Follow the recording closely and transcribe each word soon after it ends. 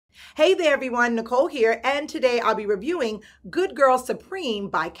Hey there everyone, Nicole here, and today I'll be reviewing Good Girl Supreme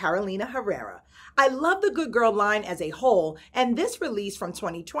by Carolina Herrera. I love the Good Girl line as a whole, and this release from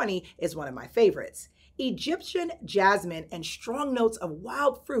 2020 is one of my favorites. Egyptian jasmine and strong notes of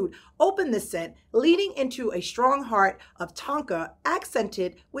wild fruit open the scent, leading into a strong heart of tonka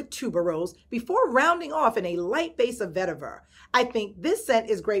accented with tuberose before rounding off in a light base of vetiver. I think this scent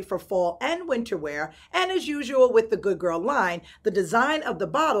is great for fall and winter wear, and as usual with the Good Girl line, the design of the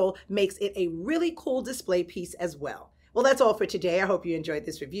bottle makes it a really cool display piece as well. Well, that's all for today. I hope you enjoyed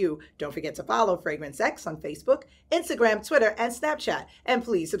this review. Don't forget to follow FragranceX on Facebook, Instagram, Twitter, and Snapchat, and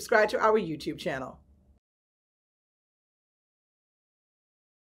please subscribe to our YouTube channel.